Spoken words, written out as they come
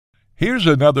Here's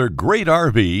another great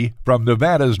RV from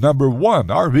Nevada's #1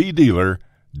 RV dealer,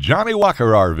 Johnnie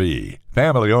Walker RV,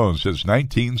 family owned since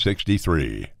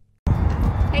 1963.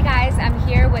 Hey guys, I'm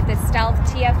here with the Stealth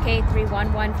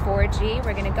TFK3114G.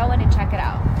 We're going to go in and check it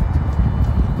out.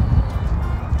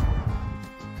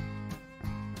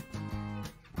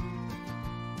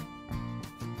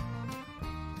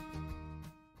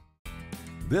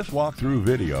 This walkthrough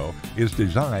video is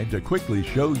designed to quickly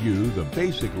show you the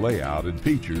basic layout and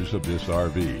features of this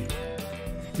RV.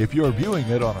 If you're viewing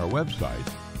it on our website,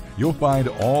 you'll find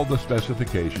all the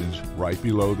specifications right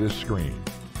below this screen.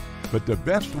 But the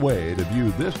best way to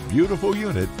view this beautiful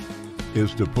unit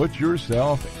is to put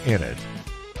yourself in it.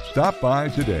 Stop by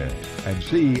today and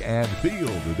see and feel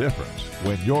the difference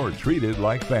when you're treated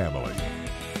like family.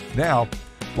 Now,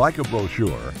 like a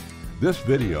brochure, this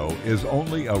video is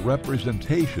only a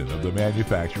representation of the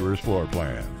manufacturer's floor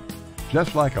plan.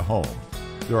 Just like a home,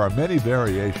 there are many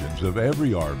variations of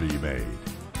every RV made.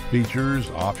 Features,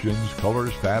 options,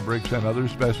 colors, fabrics, and other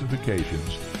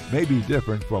specifications may be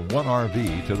different from one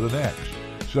RV to the next.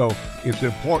 So it's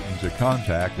important to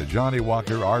contact a Johnnie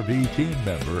Walker RV team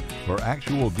member for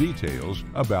actual details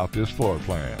about this floor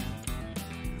plan.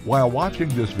 While watching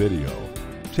this video,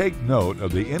 take note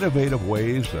of the innovative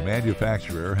ways the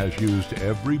manufacturer has used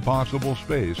every possible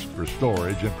space for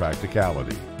storage and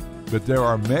practicality. But there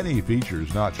are many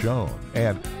features not shown,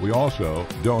 and we also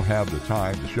don't have the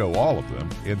time to show all of them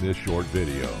in this short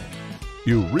video.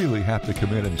 You really have to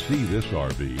come in and see this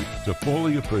RV to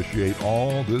fully appreciate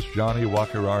all this Johnnie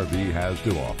Walker RV has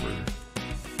to offer.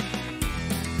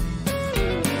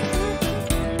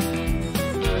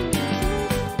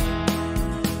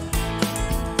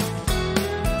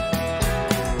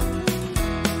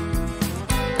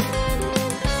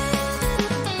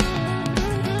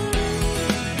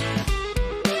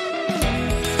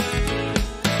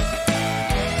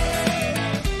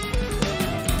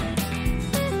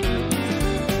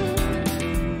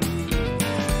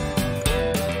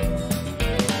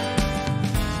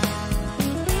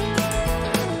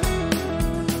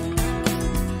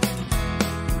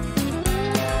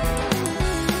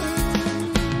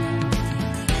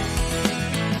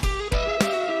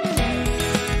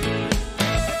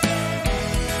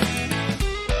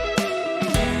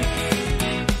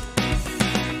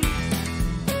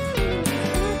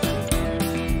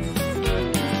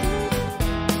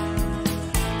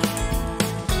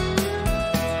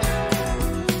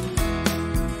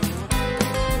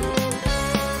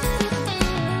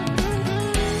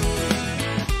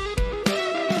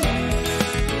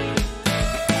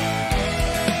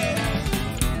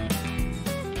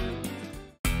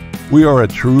 We are a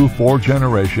true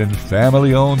 4th-generation,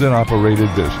 family-owned and operated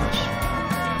business.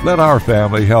 Let our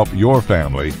family help your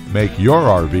family make your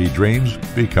RV dreams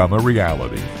become a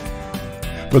reality.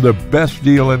 For the best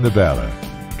deal in Nevada,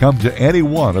 come to any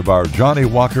one of our Johnnie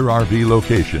Walker RV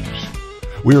locations.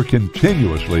 We are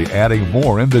continuously adding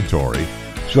more inventory,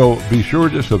 so be sure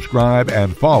to subscribe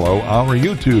and follow our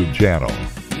YouTube channel.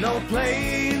 No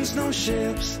planes, no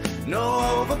ships,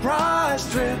 no overpriced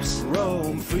trips.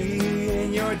 Roam free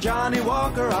in your Johnnie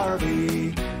Walker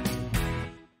RV.